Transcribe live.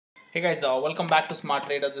Hey guys, welcome back to Smart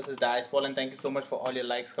Trader. This is Dice Paul and thank you so much for all your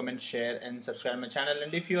likes, comments, share and subscribe my channel.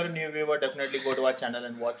 And if you're a new viewer, definitely go to our channel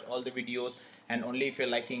and watch all the videos. And only if you're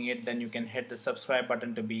liking it, then you can hit the subscribe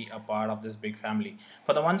button to be a part of this big family.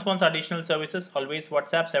 For the ones who want additional services, always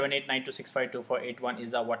WhatsApp 7892652481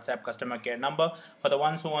 is our WhatsApp customer care number. For the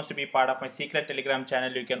ones who wants to be part of my secret Telegram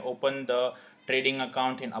channel, you can open the trading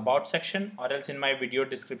account in about section, or else in my video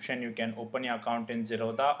description you can open your account in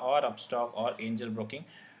Zerodha or Upstox or Angel Broking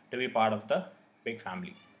to be part of the big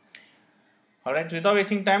family. Alright, so without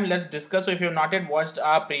wasting time, let's discuss. So if you have not yet watched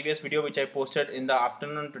our previous video which I posted in the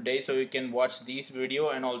afternoon today, so you can watch this video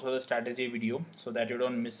and also the strategy video so that you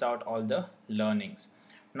don't miss out all the learnings.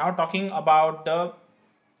 Now talking about the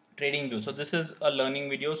trading view. So this is a learning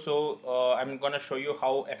video, so I'm going to show you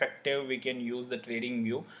how effective we can use the trading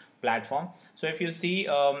view platform. So if you see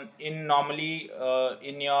in normally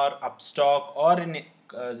in your Upstox or in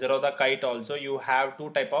Zerodha Kite also, you have two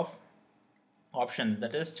type of options,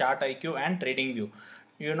 that is chart IQ and trading view.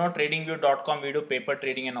 You know, tradingview.com, we do paper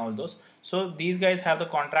trading and all those. So these guys have the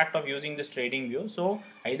contract of using this trading view. So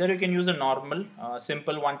either you can use a normal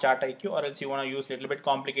simple one, chart IQ, or else you want to use a little bit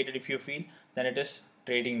complicated if you feel, then it is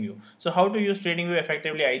trading view. So how to use trading view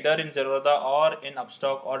effectively, either in Zerodha or in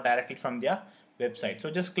Upstox or directly from their website. So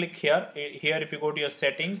just click here. Here if you go to your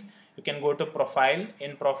settings, you can go to profile.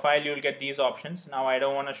 In profile you will get these options. Now I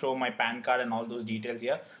don't want to show my PAN card and all those details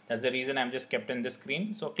here, that's the reason I'm just kept in this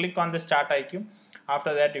screen. So click on this chart IQ.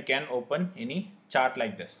 After that you can open any chart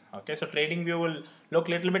like this. Okay, so trading view will look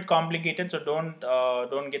a little bit complicated, so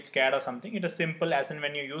don't get scared or something. It is simple, as and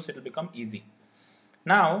when you use it will become easy.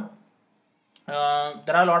 Now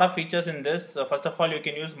there are a lot of features in this. First of all, you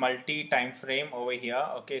can use multi time frame over here.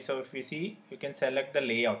 Okay, so if you see, you can select the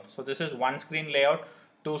layout. So this is one screen layout,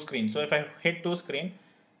 two screens. So if I hit two screen,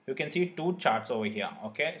 you can see two charts over here.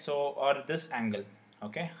 Okay, so or this angle.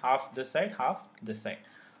 Okay, half this side, half this side.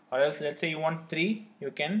 Or else let's say you want three,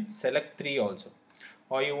 you can select three also,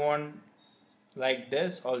 or you want like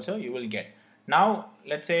this also, you will get. Now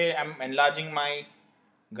let's say I'm enlarging my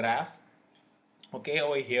graph. Okay,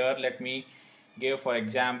 over here let me give for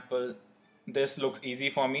example, this looks easy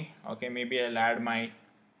for me. Okay, maybe I'll add my,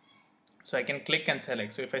 so I can click and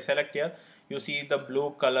select. So if I select here, you see the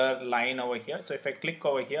blue color line over here. So if I click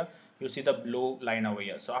over here, you see the blue line over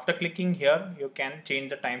here. So after clicking here, you can change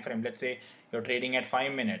the time frame. Let's say you're trading at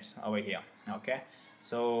 5 minutes over here. Okay,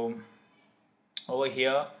 so over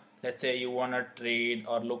here let's say you want to trade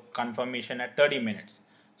or look confirmation at 30 minutes.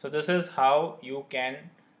 So this is how you can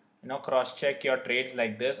cross check your trades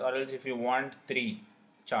like this. Or else if you want three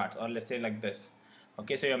charts, or let's say like this.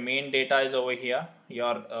 Okay, so your main data is over here,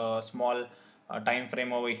 your small time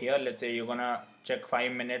frame over here. Let's say you're gonna check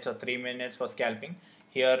 5 minutes or 3 minutes for scalping.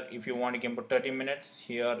 Here if you want, you can put 30 minutes.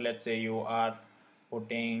 Here let's say you are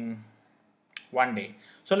putting 1 day.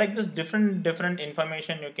 So like this, different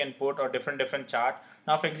information you can put, or different chart.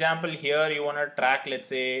 Now for example, here you want to track, let's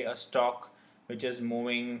say a stock which is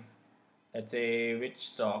moving, let's say which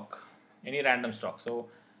stock, any random stock. So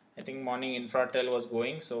I think morning Infratel was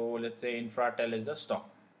going, so let's say Infratel is a stock.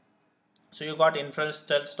 So you got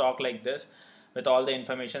Infratel stock like this with all the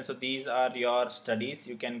information. So these are your studies,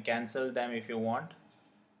 you can cancel them if you want.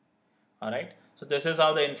 Alright, so this is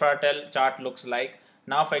how the Infratel chart looks like.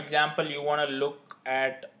 Now for example, you want to look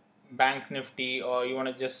at Bank Nifty, or you want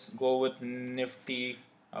to just go with Nifty.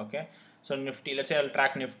 Okay, so Nifty, let's say I'll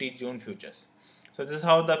track Nifty June futures. So this is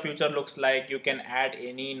how the future looks like. You can add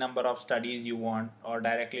any number of studies you want, or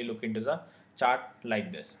directly look into the chart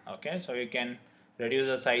like this. Okay, so you can reduce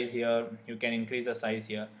the size here, you can increase the size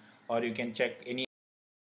here, or you can check any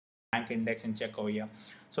bank index and check over here.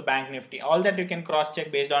 So Bank Nifty, all that you can cross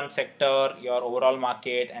check based on sector, your overall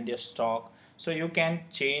market and your stock. So you can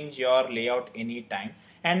change your layout anytime.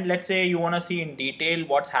 And let's say you want to see in detail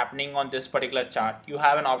what's happening on this particular chart, you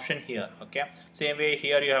have an option here. Okay, same way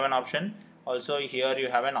here you have an option, also here you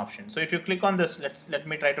have an option. So if you click on this, let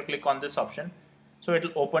me try to click on this option. So it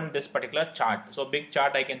will open this particular chart. So big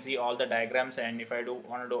chart, I can see all the diagrams, and if I do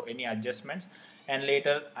want to do any adjustments, and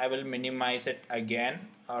later I will minimize it again.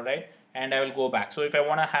 All right, and I will go back. So if I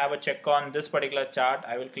want to have a check on this particular chart,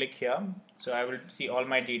 I will click here. So I will see all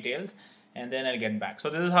my details, and then I'll get back. So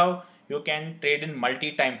this is how you can trade in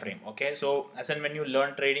multi time frame. Okay, so as in when you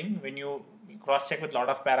learn trading, when you cross check with a lot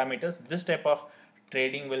of parameters, this type of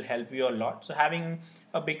trading will help you a lot. So having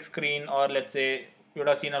a big screen, or let's say you would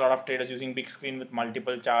have seen a lot of traders using big screen with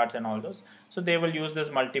multiple charts and all those, so they will use this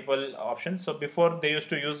multiple options. So before they used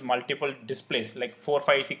to use multiple displays, like 4,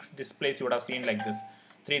 5, 6 displays you would have seen like this,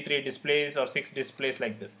 3 displays or 6 displays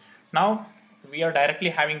like this. Now we are directly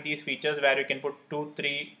having these features where you can put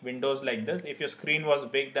 2-3 windows like this. If your screen was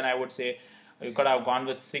big, then I would say you could have gone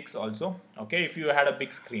with 6 also, okay, if you had a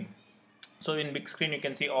big screen. So in big screen you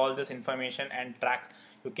can see all this information and track.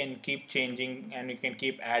 You can keep changing and you can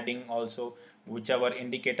keep adding also, whichever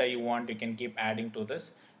indicator you want you can keep adding to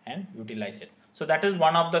this and utilize it. So that is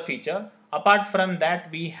one of the feature. Apart from that,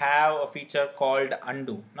 we have a feature called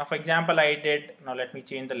undo. Now for example, now let me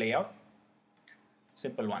change the layout.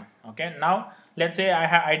 Simple one. Okay, now let's say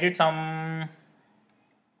I did some,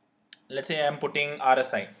 let's say I'm putting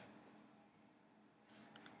RSI.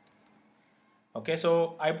 Okay,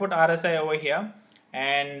 so I put RSI over here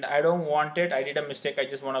and I don't want it, I did a mistake, I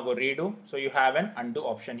just want to go redo. So you have an undo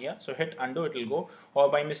option here, so hit undo, it will go. Or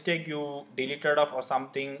by mistake you deleted off or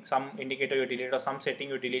something, some indicator you deleted or some setting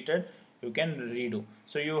you deleted, you can redo.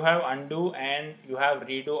 So you have undo and you have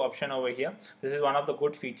redo option over here. This is one of the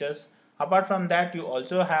good features. Apart from that, you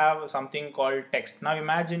also have something called text. Now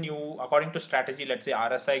imagine you, according to strategy, let's say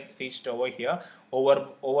RSI reached over here,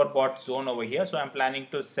 overbought zone over here, so I'm planning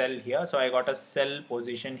to sell here, so I got a sell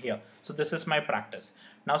position here. So this is my practice.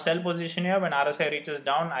 Now sell position here, when RSI reaches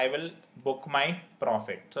down, I will book my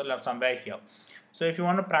profit, so somewhere here. So if you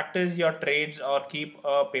want to practice your trades or keep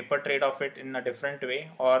a paper trade of it in a different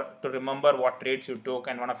way, or to remember what trades you took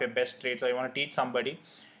and one of your best trades, or you want to teach somebody,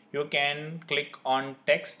 you can click on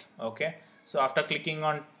text. Okay, so after clicking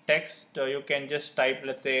on text, you can just type,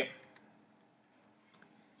 let's say,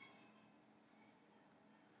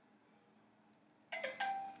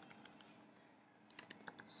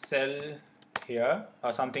 sell here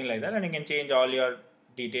or something like that, and you can change all your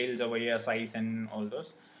details over here, size and all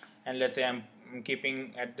those. And let's say I'm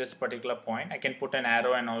keeping at this particular point, I can put an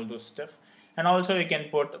arrow and all those stuff. And also you can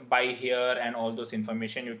put buy here and all those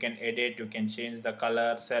information. You can edit, you can change the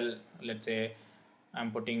color, sell, let's say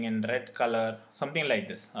I'm putting in red color, something like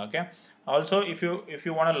this. Okay, also if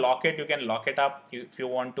you want to lock it, you can lock it up. If you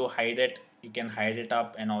want to hide it, you can hide it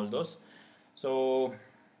up and all those. So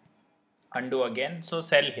undo again, so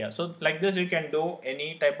sell here. So like this you can do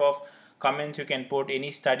any type of comments, you can put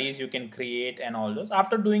any studies you can create and all those.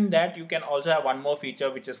 After doing that, you can also have one more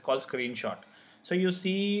feature which is called screenshot. So you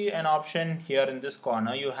see an option here in this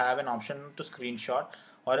corner, you have an option to screenshot,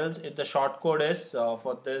 or else if the short code is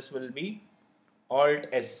for this will be Alt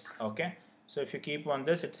S. Okay, so if you keep on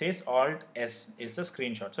this, it says Alt S is the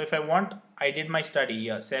screenshot. So if I want, I did my study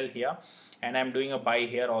here, sell here, and I'm doing a buy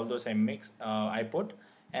here, all those I put,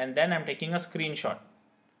 and then I'm taking a screenshot.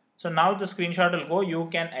 So now the screenshot will go. You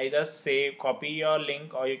can either save, copy your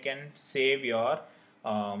link, or you can save your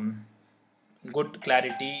good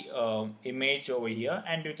clarity image over here,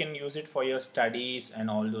 and you can use it for your studies and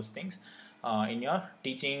all those things in your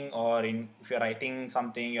teaching, or if you're writing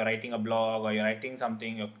something, you're writing a blog, or you're writing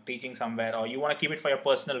something, you're teaching somewhere, or you want to keep it for your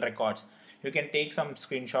personal records, you can take some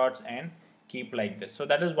screenshots and keep like this. So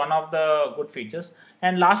that is one of the good features.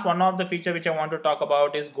 And last one of the feature which I want to talk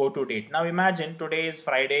about is go to date. Now imagine today is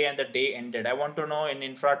Friday and the day ended. I want to know in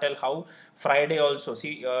Infratel how Friday also,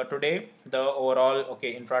 see today the overall,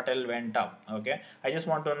 okay, Infratel went up. Okay, I just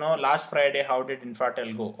want to know last Friday how did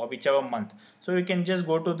Infratel go, or whichever month. So you can just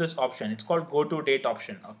go to this option, it's called go to date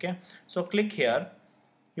option. Okay, so click here,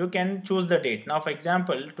 you can choose the date. Now for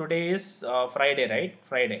example, today is Friday, right?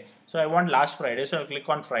 Friday, so I want last Friday, so I'll click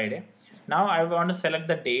on Friday. Now I want to select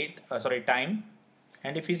the date, time,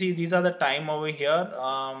 and if you see these are the time over here.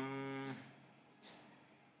 Let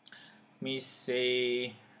me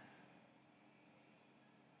say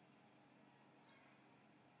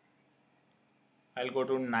I'll go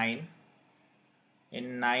to 9.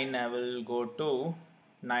 In 9 I will go to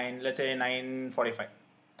 9, let's say 9:45.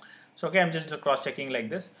 So okay, I'm just cross checking like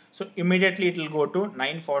this. So immediately it will go to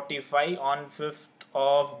 9:45 on 5th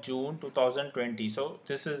of June 2020. So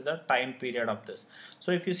this is the time period of this.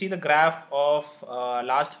 So if you see the graph of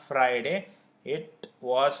last Friday, it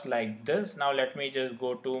was like this. Now let me just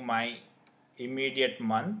go to my immediate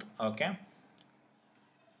month. Okay,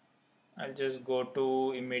 I'll just go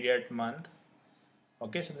to immediate month.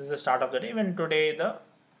 Okay, so this is the start of the day when today the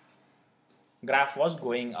graph was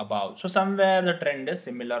going above. So somewhere the trend is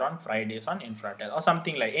similar on Fridays on Infratel or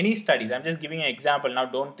something like any studies. I'm just giving an example. Now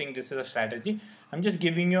don't think this is a strategy. I'm just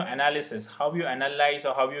giving you analysis, how you analyze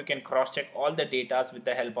or how you can cross check all the data with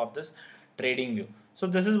the help of this trading view. So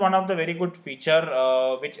this is one of the very good feature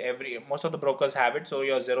which most of the brokers have it. So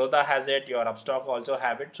your Zerodha has it, your Upstox also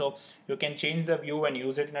have it. So you can change the view and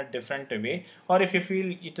use it in a different way. Or if you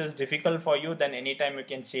feel it is difficult for you, then anytime you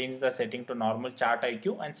can change the setting to normal chart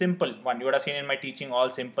IQ and simple one. You would have seen in my teaching all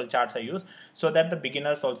simple charts I use, so that the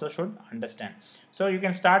beginners also should understand. So you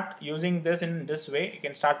can start using this in this way. You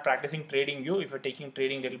can start practicing trading view. If you're taking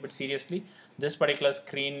trading a little bit seriously, this particular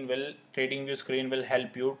trading view screen will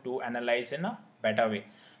help you to analyze in a better way.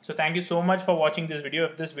 So thank you so much for watching this video.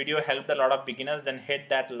 If this video helped a lot of beginners, then hit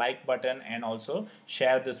that like button and also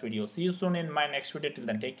share this video. See you soon in my next video. Till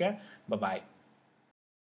then, take care. Bye bye.